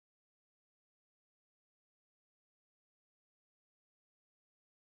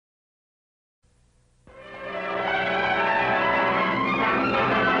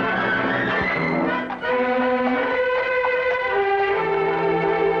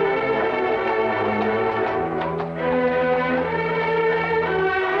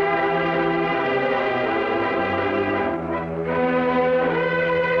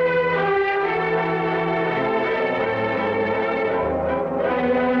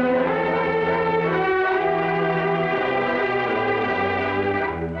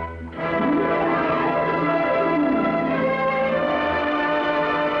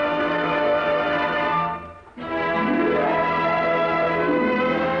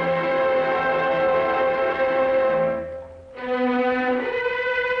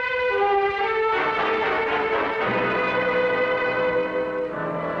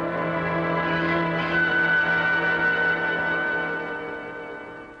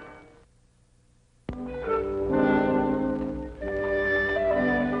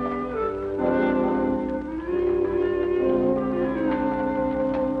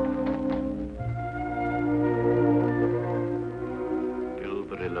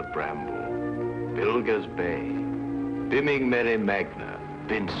thrill of bramble, Bilger's Bay, Bimming Merry Magna,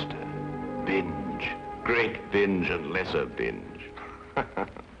 Binster, Binge, Great Binge and Lesser Binge.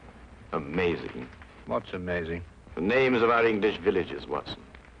 Amazing. What's amazing? The names of our English villages, Watson.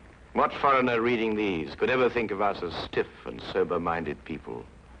 What foreigner reading these could ever think of us as stiff and sober-minded people?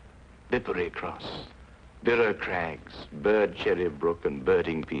 Bippery Cross, Birrer Crags, Bird Cherry Brook and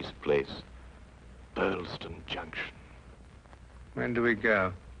Birding Piece Place, Burlston Junction. When do we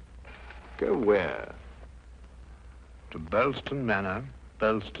go? Go where? To Burlston Manor,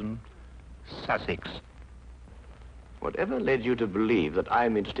 Burlston, Sussex. Whatever led you to believe that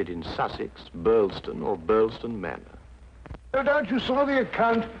I'm interested in Sussex, Burlston, or Burlston Manor? No doubt you saw the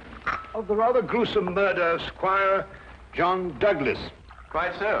account of the rather gruesome murder of Squire John Douglas.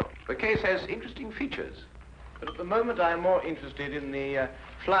 Quite so. The case has interesting features. But at the moment, I'm more interested in the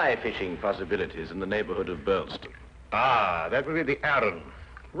fly fishing possibilities in the neighborhood of Burlston. Ah, that would be the Arun.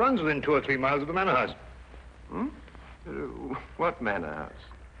 Runs within 2 or 3 miles of the manor house. Hmm? What manor house?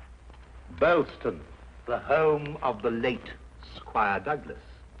 Burlston, the home of the late Squire Douglas.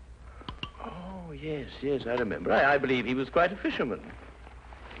 Oh, yes, I remember. I believe he was quite a fisherman.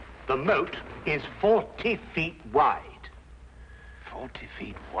 The moat is 40 feet wide. 40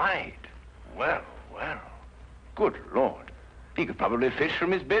 feet wide? Well. Good Lord. He could probably fish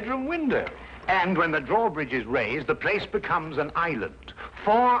from his bedroom window. And when the drawbridge is raised, the place becomes an island.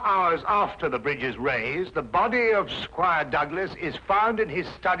 4 hours after the bridge is raised, the body of Squire Douglas is found in his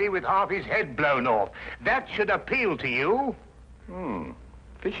study with half his head blown off. That should appeal to you.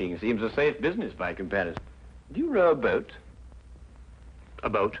 Fishing seems a safe business by comparison. Do you row a boat? A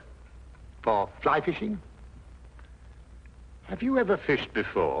boat? For fly fishing? Have you ever fished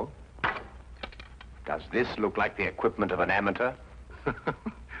before? Does this look like the equipment of an amateur?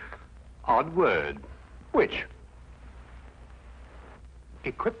 Odd word. Which?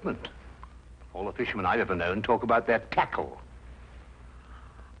 Equipment. All the fishermen I've ever known talk about their tackle.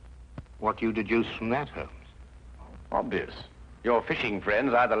 What do you deduce from that, Holmes? Obvious. Your fishing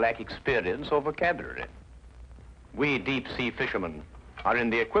friends either lack experience or vocabulary. We deep-sea fishermen are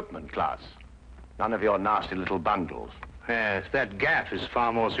in the equipment class. None of your nasty little bundles. Yes, that gaff is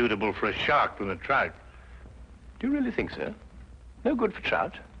far more suitable for a shark than a trout. Do you really think so? No good for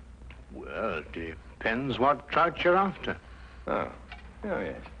trout? Well, it depends what trout you're after. Oh,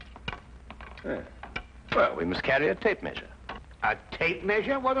 yes. Well, we must carry a tape measure. A tape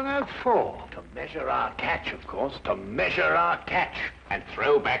measure? What on earth for? To measure our catch, of course. To measure our catch and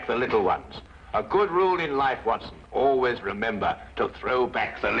throw back the little ones. A good rule in life, Watson. Always remember to throw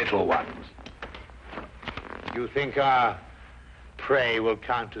back the little ones. You think our prey will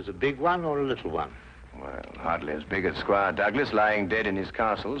count as a big one or a little one? Well, hardly as big as Squire Douglas, lying dead in his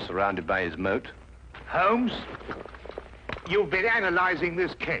castle, surrounded by his moat. Holmes, you've been analyzing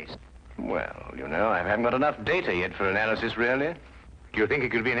this case. Well, you know, I haven't got enough data yet for analysis, really. Do you think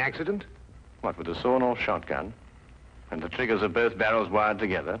it could be an accident? What, with a sawn-off shotgun? And the triggers of both barrels wired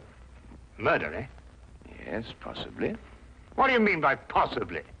together? Murder, eh? Yes, possibly. What do you mean by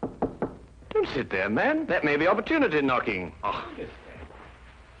possibly? Don't sit there, man. That may be opportunity knocking. Oh.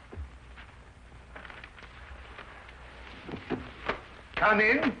 Come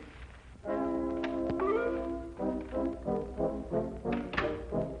in.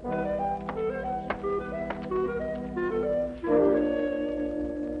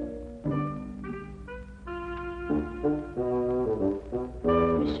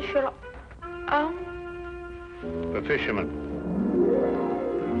 Mr. Sherlock, The fisherman.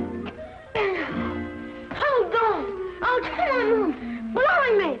 Hold on! Oh, come on!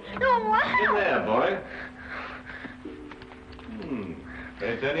 Blowing me! No, In there, boy.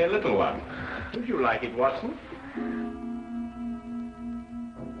 It's only a little one. Would you like it, Watson?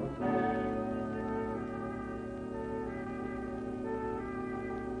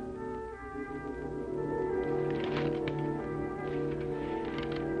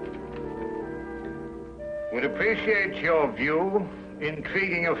 Would appreciate your view.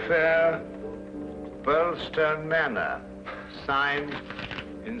 Intriguing affair, Burlston Manor. Signed,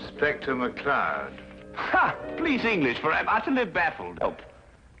 Inspector MacLeod. Ha! Police English, for I'm utterly baffled. Help.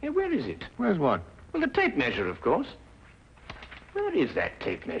 Yeah, where is it? Where's what? Well, the tape measure, of course. Where is that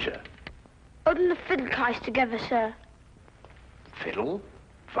tape measure? Holding the fiddle case together, sir. Fiddle?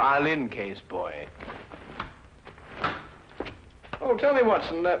 Violin case, boy. Oh, tell me,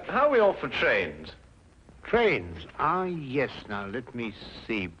 Watson, how are we off for trains? Trains? Ah, yes. Now, let me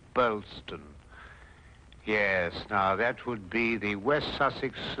see. Burlston. Yes, now, that would be the West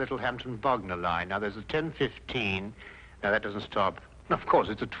Sussex Littlehampton Bognor line. Now, there's a 10:15. Now, that doesn't stop. Of course,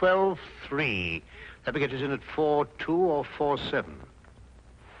 it's a 12:3. That would get us in at 4:2 or 4:7.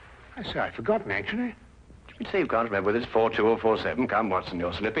 I say, I'd forgotten, actually. You say you can't remember whether it's 42 or 47. Come, Watson,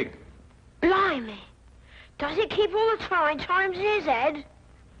 you're slipping. Blimey. Does it keep all the times in his head?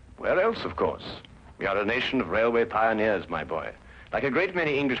 Where else, of course? We are a nation of railway pioneers, my boy. Like a great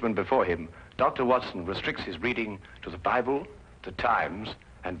many Englishmen before him, Dr. Watson restricts his reading to the Bible, the Times,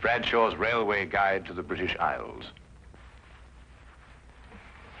 and Bradshaw's Railway Guide to the British Isles.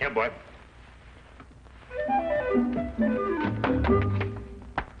 Here, boy.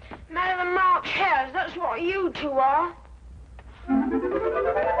 Man of the March Hares, that's what you two are.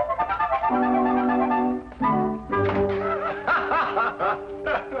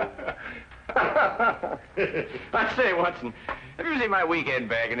 I say, Watson, have you seen my weekend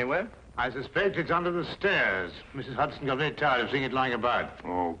bag anywhere? I suspect it's under the stairs. Mrs. Hudson got very tired of seeing it lying about.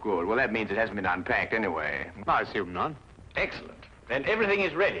 Oh, good. Well, that means it hasn't been unpacked anyway. I assume not. Excellent. Then everything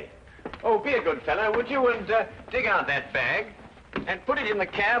is ready. Oh, be a good fellow, would you, and dig out that bag and put it in the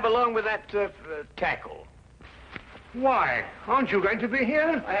cab along with that tackle. Why? Aren't you going to be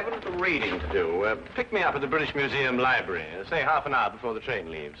here? I have a little reading to do. Pick me up at the British Museum Library, say half an hour before the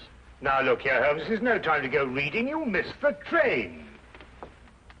train leaves. Now, look here, Holmes. This is no time to go reading. You'll miss the train.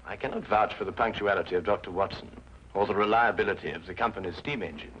 I cannot vouch for the punctuality of Dr. Watson or the reliability of the company's steam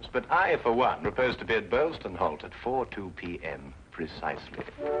engines, but I, for one, propose to be at Burleston Halt at 4:02 p.m. precisely.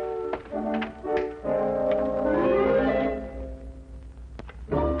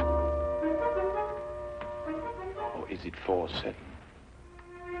 Or is it 4:07?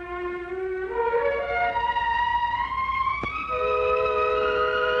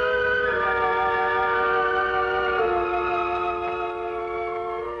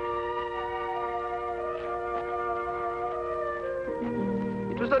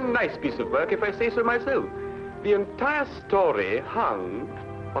 It was a nice piece of work, if I say so myself. The entire story hung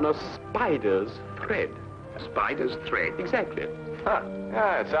on a spider's thread. A spider's thread? Exactly. Huh.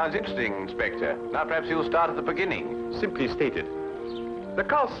 Yeah, it sounds interesting, Inspector. Now, perhaps you'll start at the beginning. Simply stated, the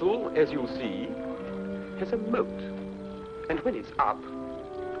castle, as you see, has a moat. And when it's up,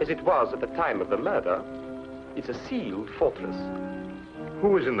 as it was at the time of the murder, it's a sealed fortress. Who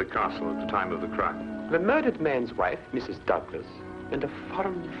was in the castle at the time of the crime? The murdered man's wife, Mrs. Douglas, and a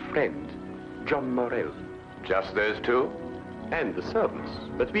foreign friend, John Morell. Just those two? And the servants.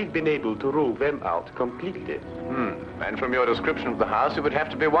 But we've been able to rule them out completely. And from your description of the house, it would have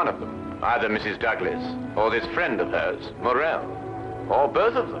to be one of them. Either Mrs. Douglas, or this friend of hers, Morell, or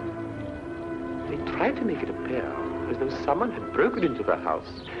both of them. They tried to make it appear as though someone had broken into the house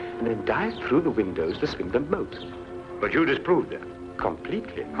and then dived through the windows to swim the moat. But you disproved it.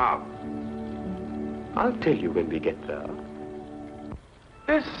 Completely. How? I'll tell you when we get there.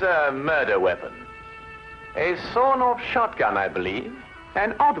 This murder weapon. A sawn-off shotgun, I believe.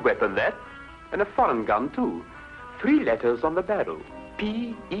 An odd weapon, that. And a foreign gun, too. 3 letters on the barrel.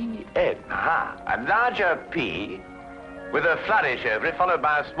 P-E-N. Aha. A larger P with a flourish over it, followed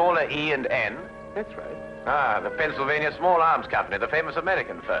by a smaller E and N. That's right. Ah, the Pennsylvania Small Arms Company, the famous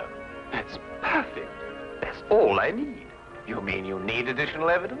American firm. That's perfect. That's all I need. You mean you need additional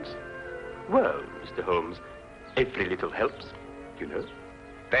evidence? Well, Mr. Holmes, every little helps, you know.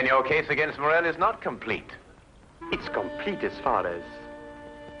 Then your case against Morell is not complete. It's complete as far as...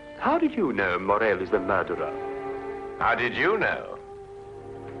 How did you know Morell is the murderer? How did you know?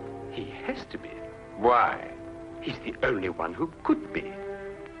 He has to be. Why? He's the only one who could be.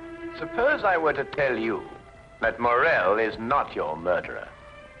 Suppose I were to tell you that Morell is not your murderer.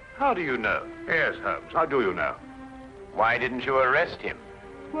 How do you know? Yes, Holmes. How do you know? Why didn't you arrest him?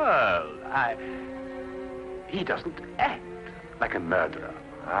 Well, he doesn't act like a murderer.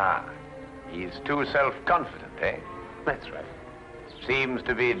 Ah, he's too self-confident, eh? That's right. Seems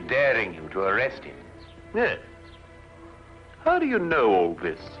to be daring you to arrest him. Yes. How do you know all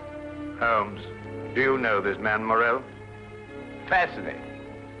this? Holmes, do you know this man Morell? Fascinating.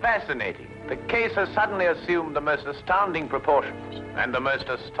 Fascinating. The case has suddenly assumed the most astounding proportions and the most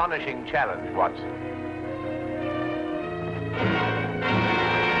astonishing challenge, Watson.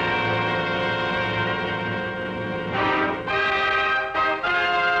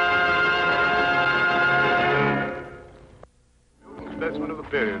 Specimen of the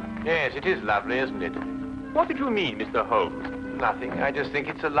period. Yes, it is lovely, isn't it? What did you mean, Mr. Holmes? Nothing. I just think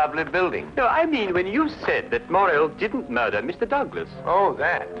it's a lovely building. No, I mean when you said that Morell didn't murder Mr. Douglas. Oh,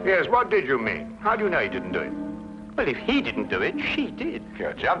 that. Yes, what did you mean? How do you know he didn't do it? Well, if he didn't do it, she did.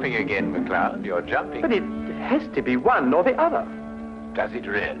 You're jumping again, McLeod. You're jumping. But it has to be one or the other. Does it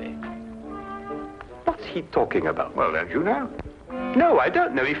really? What's he talking about? Well, don't you know? No, I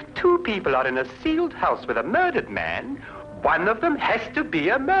don't know. If 2 people are in a sealed house with a murdered man, one of them has to be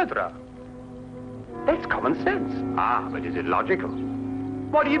a murderer. That's common sense. Ah, but is it logical?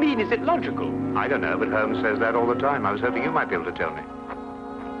 What do you mean? Is it logical? I don't know, but Holmes says that all the time. I was hoping you might be able to tell me.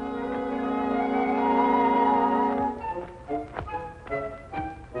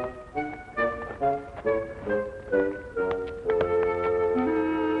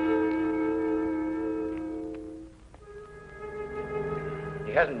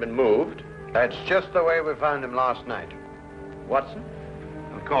 He hasn't been moved. That's just the way we found him last night. Watson?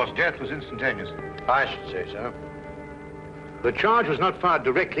 Of course, death was instantaneous. I should say so. The charge was not fired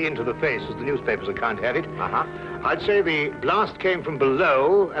directly into the face, as the newspaper's account had it. Uh-huh. I'd say the blast came from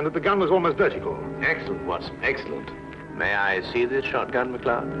below and that the gun was almost vertical. Excellent, Watson, excellent. May I see this shotgun,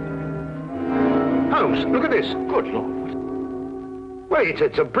 McLeod? Holmes, look at this. Good Lord. Wait,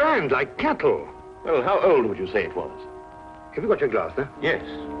 it's a brand like cattle. Well, how old would you say it was? Have you got your glass there? Yes.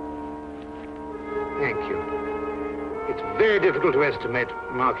 Thank you. It's very difficult to estimate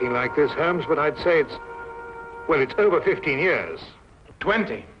marking like this, Holmes, but I'd say it's over 15 years.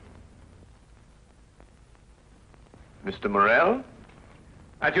 20. Mr. Morrell?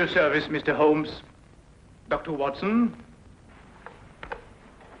 At your service, Mr. Holmes. Dr. Watson.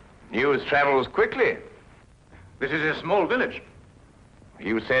 News travels quickly. This is a small village.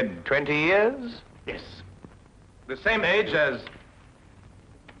 You said 20 years? Yes. The same age as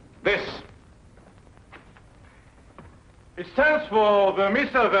this. It stands for the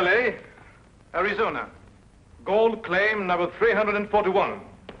Mesa Valley, Arizona. Gold claim number 341.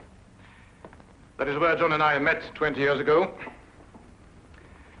 That is where John and I met 20 years ago.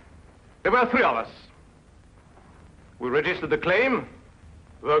 There were 3 of us. We registered the claim,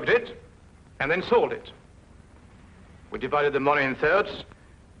 worked it, and then sold it. We divided the money in thirds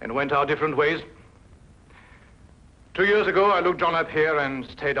and went our different ways. 2 years ago, I looked John up here and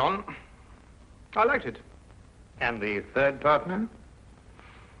stayed on. I liked it. And the third partner?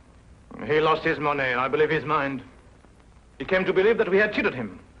 He lost his money, and I believe his mind. He came to believe that we had cheated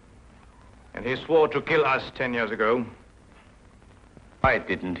him. And he swore to kill us 10 years ago. Why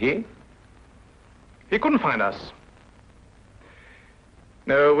didn't he? He couldn't find us.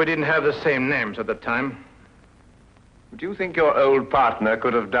 No, we didn't have the same names at that time. Do you think your old partner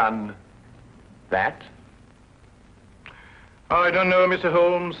could have done that? I don't know, Mr.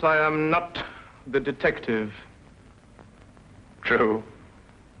 Holmes. I am not the detective. True.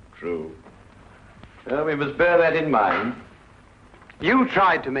 True. Well, we must bear that in mind. You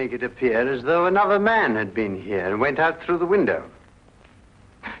tried to make it appear as though another man had been here and went out through the window.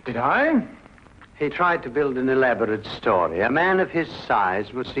 Did I? He tried to build an elaborate story. A man of his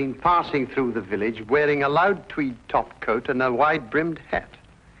size was seen passing through the village wearing a loud tweed topcoat and a wide-brimmed hat.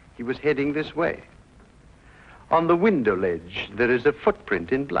 He was heading this way. On the window ledge, there is a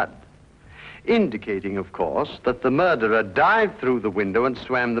footprint in blood, indicating, of course, that the murderer dived through the window and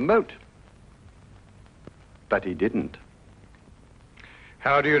swam the moat. But he didn't.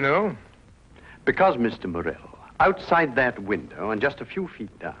 How do you know? Because, Mr. Morrell, outside that window and just a few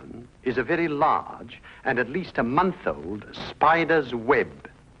feet down is a very large and at least a month-old spider's web.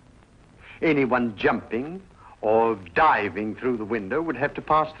 Anyone jumping or diving through the window would have to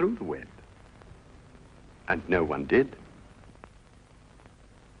pass through the web. And no one did.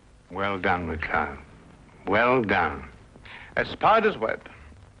 Well done, McLeod. Well done. A spider's web.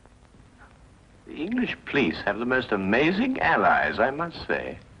 The English police have the most amazing allies, I must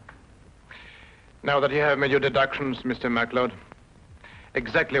say. Now that you have made your deductions, Mr. MacLeod,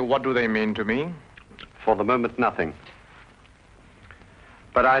 exactly what do they mean to me? For the moment, nothing.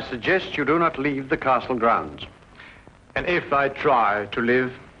 But I suggest you do not leave the castle grounds. And if I try to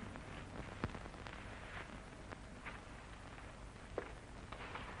live?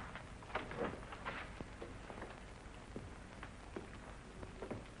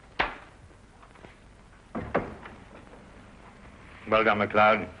 Well done,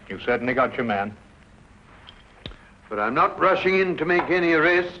 McLeod. You've certainly got your man. But I'm not rushing in to make any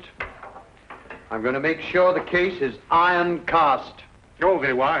arrest. I'm going to make sure the case is iron cast. Oh,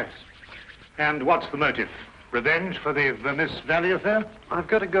 very wise. And what's the motive? Revenge for the Vermis Valley affair? I've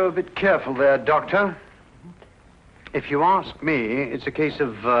got to go a bit careful there, Doctor. If you ask me, it's a case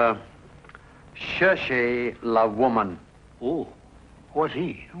of, cherchez la woman. Oh, what's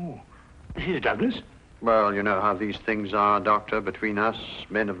he? Oh, Mrs. Douglas? Well, you know how these things are, Doctor, between us,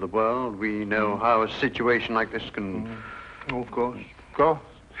 men of the world. We know how a situation like this can... Oh, of course. Of course.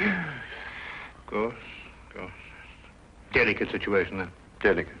 Of course. Of course. Delicate situation, then.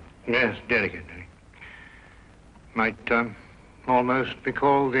 Delicate. Yes, delicate. Might almost be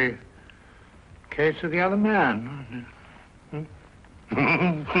called the case of the other man.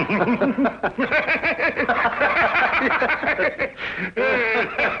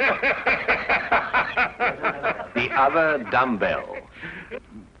 The other dumbbell.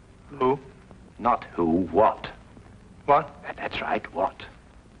 Who? Not who, what. What? That's right, what?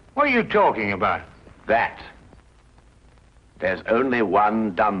 What are you talking about? That. There's only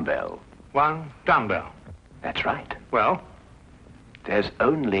one dumbbell. One dumbbell. That's right. Well? There's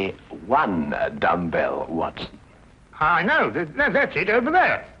only one dumbbell, Watson. I know. That's it over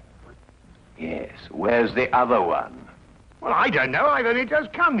there. Yes. Where's the other one? Well, I don't know. I've only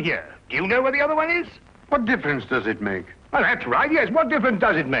just come here. Do you know where the other one is? What difference does it make? Well, that's right. Yes. What difference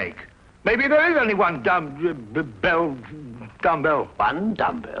does it make? Maybe there is only one dumbbell. One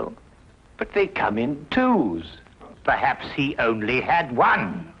dumbbell? But they come in twos. Perhaps he only had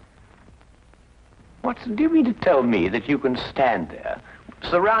one. Watson, do you mean to tell me that you can stand there,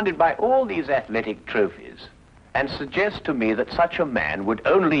 surrounded by all these athletic trophies, and suggest to me that such a man would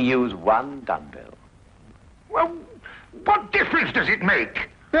only use one dumbbell? Well, what difference does it make?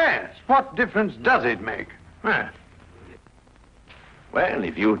 Yes, what difference does it make? Well,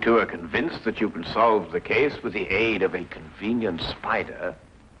 if you two are convinced that you can solve the case with the aid of a convenient spider,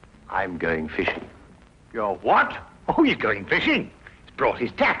 I'm going fishing. You're what? Oh, he's going fishing. He's brought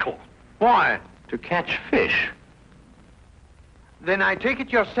his tackle. Why? To catch fish. Then I take it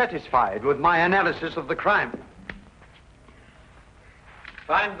you're satisfied with my analysis of the crime.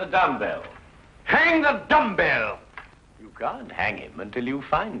 Find the dumbbell. Hang the dumbbell! You can't hang him until you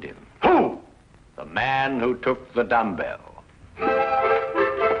find him. Who? The man who took the dumbbell.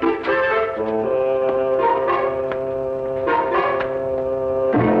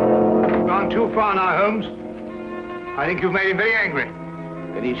 Gone too far now, Holmes. I think you've made him very angry.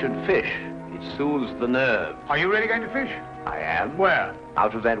 Then he should fish. It soothes the nerves. Are you really going to fish? I am. Where?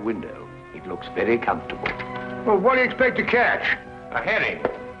 Out of that window. It looks very comfortable. Well, what do you expect to catch? A herring.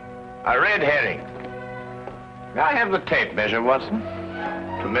 A red herring. I have the tape measure, Watson.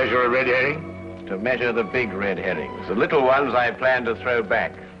 To measure a red herring? To measure the big red herrings. The little ones I plan to throw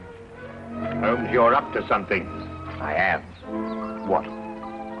back. Holmes, you're up to something. I am. What?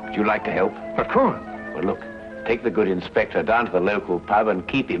 Would you like to help? Of course. Well, look. Take the good inspector down to the local pub and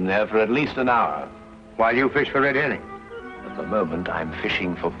keep him there for at least an hour. While you fish for red herring? At the moment, I'm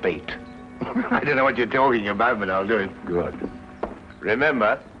fishing for bait. I don't know what you're talking about, but I'll do it. Good.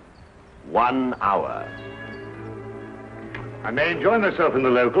 Remember, 1 hour. I may enjoy myself in the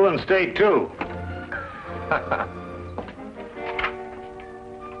local and stay too.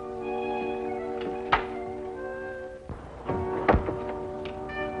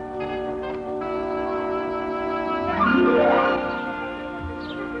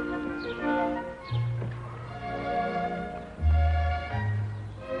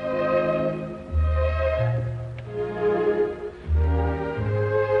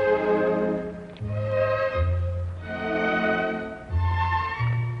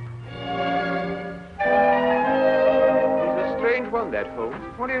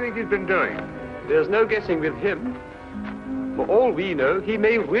 What do you think he's been doing? There's no guessing with him. For all we know, he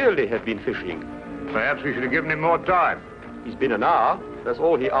may really have been fishing. Perhaps we should have given him more time. He's been an hour. That's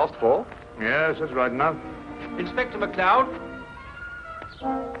all he asked for. Yes, that's right enough. Inspector MacLeod?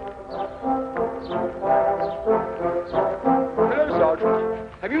 Hello,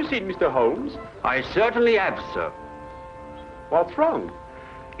 Sergeant. Have you seen Mr. Holmes? I certainly have, sir. What's wrong?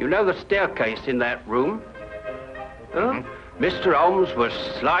 You know the staircase in that room? Huh? Mr. Holmes was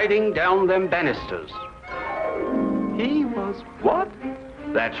sliding down them banisters. He was what?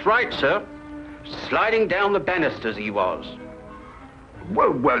 That's right, sir. Sliding down the banisters he was.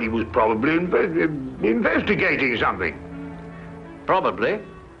 Well, he was probably investigating something. Probably.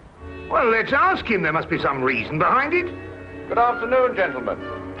 Well, let's ask him. There must be some reason behind it. Good afternoon, gentlemen.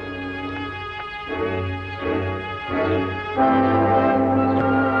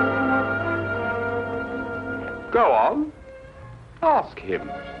 Go on. Ask him.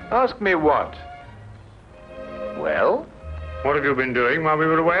 Ask me what? Well? What have you been doing while we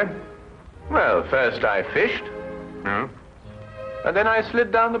were away? Well, first I fished. No? And then I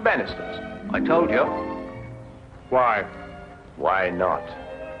slid down the banisters. I told you. Why? Why not?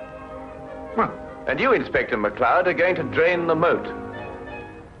 Well, And you, Inspector MacLeod, are going to drain the moat.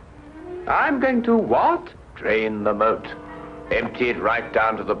 I'm going to what? Drain the moat. Empty it right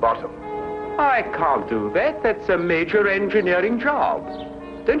down to the bottom. I can't do that. That's a major engineering job.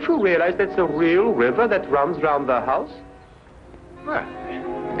 Don't you realize that's a real river that runs round the house? Well,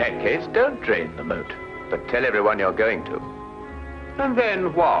 in that case, don't drain the moat, but tell everyone you're going to. And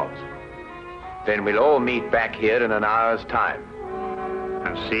then what? Then we'll all meet back here in an hour's time.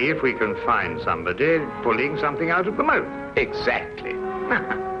 and see if we can find somebody pulling something out of the moat. Exactly.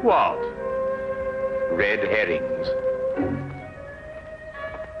 What? Red herrings.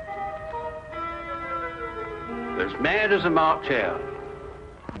 As mad as a March hare.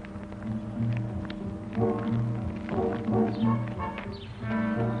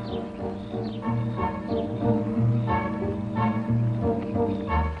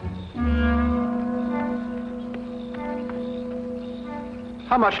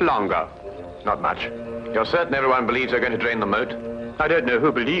 How much longer? Not much. You're certain everyone believes they're going to drain the moat? I don't know who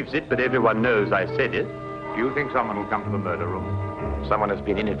believes it, but everyone knows I said it. Do you think someone will come to the murder room? Someone has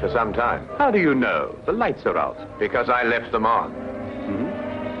been in it for some time. How do you know? The lights are out. Because I left them on.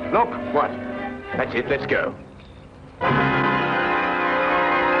 Look. What? That's it, let's go.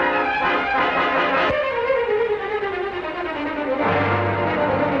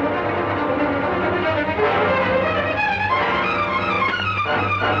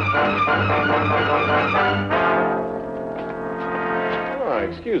 Oh,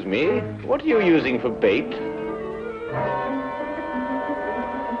 excuse me. What are you using for bait?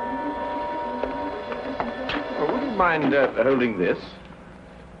 Oh, would you mind holding this?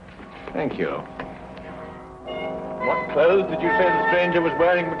 Thank you. What clothes did you say the stranger was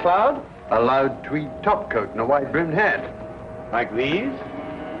wearing, MacLeod? A loud tweed topcoat and a wide-brimmed hat. Like these?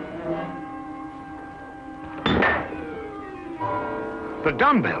 The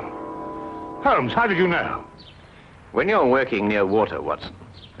dumbbell. Holmes, how did you know? When you're working near water, Watson,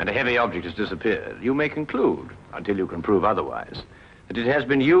 and a heavy object has disappeared, you may conclude, until you can prove otherwise, that it has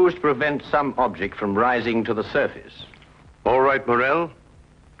been used to prevent some object from rising to the surface. All right, Morrell.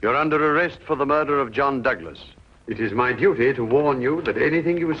 You're under arrest for the murder of John Douglas. It is my duty to warn you that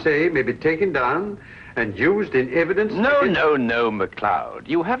anything you say may be taken down and used in evidence... No, MacLeod.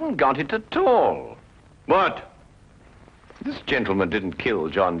 You haven't got it at all. What? This gentleman didn't kill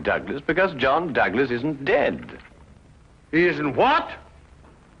John Douglas because John Douglas isn't dead. He isn't what?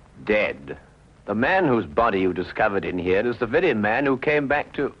 Dead. The man whose body you discovered in here is the very man who came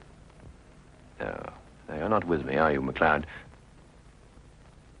back to... No, you're not with me, are you, MacLeod?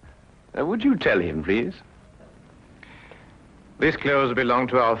 Would you tell him, please? These clothes belong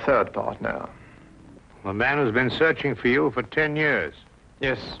to our third partner. The man has been searching for you for 10 years.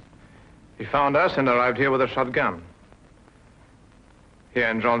 Yes. He found us and arrived here with a shotgun. He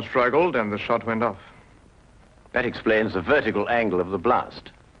and John struggled and the shot went off. That explains the vertical angle of the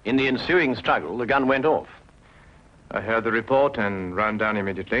blast. In the ensuing struggle, the gun went off. I heard the report and ran down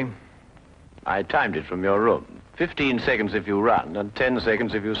immediately. I timed it from your room. 15 seconds if you run and 10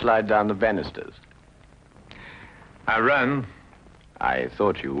 seconds if you slide down the banisters. I ran. I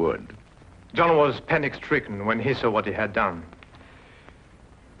thought you would. John was panic-stricken when he saw what he had done.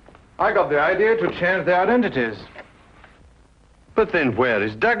 I got the idea to change their identities. But then where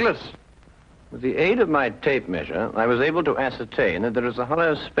is Douglas? With the aid of my tape measure, I was able to ascertain that there is a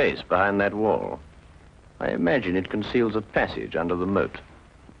hollow space behind that wall. I imagine it conceals a passage under the moat.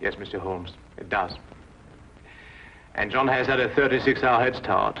 Yes, Mr. Holmes, it does. And John has had a 36-hour head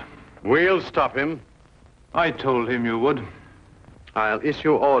start. We'll stop him. I told him you would. I'll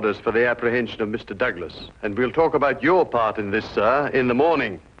issue orders for the apprehension of Mr. Douglas, and we'll talk about your part in this, sir, in the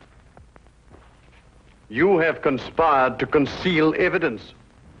morning. You have conspired to conceal evidence.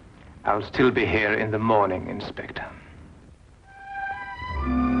 I'll still be here in the morning, Inspector.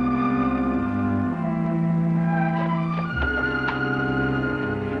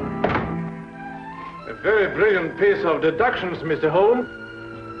 A very brilliant piece of deductions, Mr. Holmes.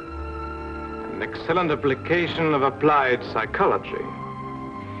 An excellent application of applied psychology.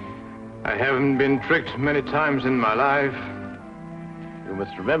 I haven't been tricked many times in my life. You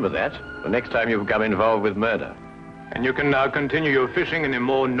must remember that the next time you become involved with murder. And you can now continue your fishing in a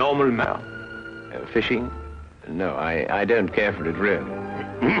more normal manner. Fishing? No, I don't care for it, really.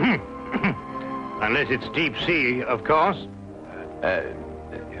 Unless it's deep sea, of course.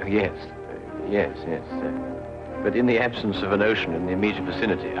 Yes. But in the absence of an ocean in the immediate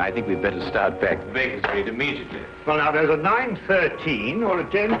vicinity, I think we'd better start back to Baker Street immediately. Well, now, there's a 9:13 or a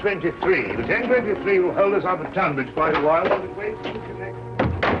 10:23. The 10:23 will hold us up at Tunbridge quite a while. While it waits to connect.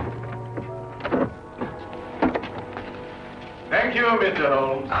 Thank you, Mr.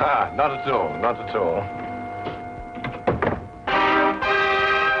 Holmes. Not at all.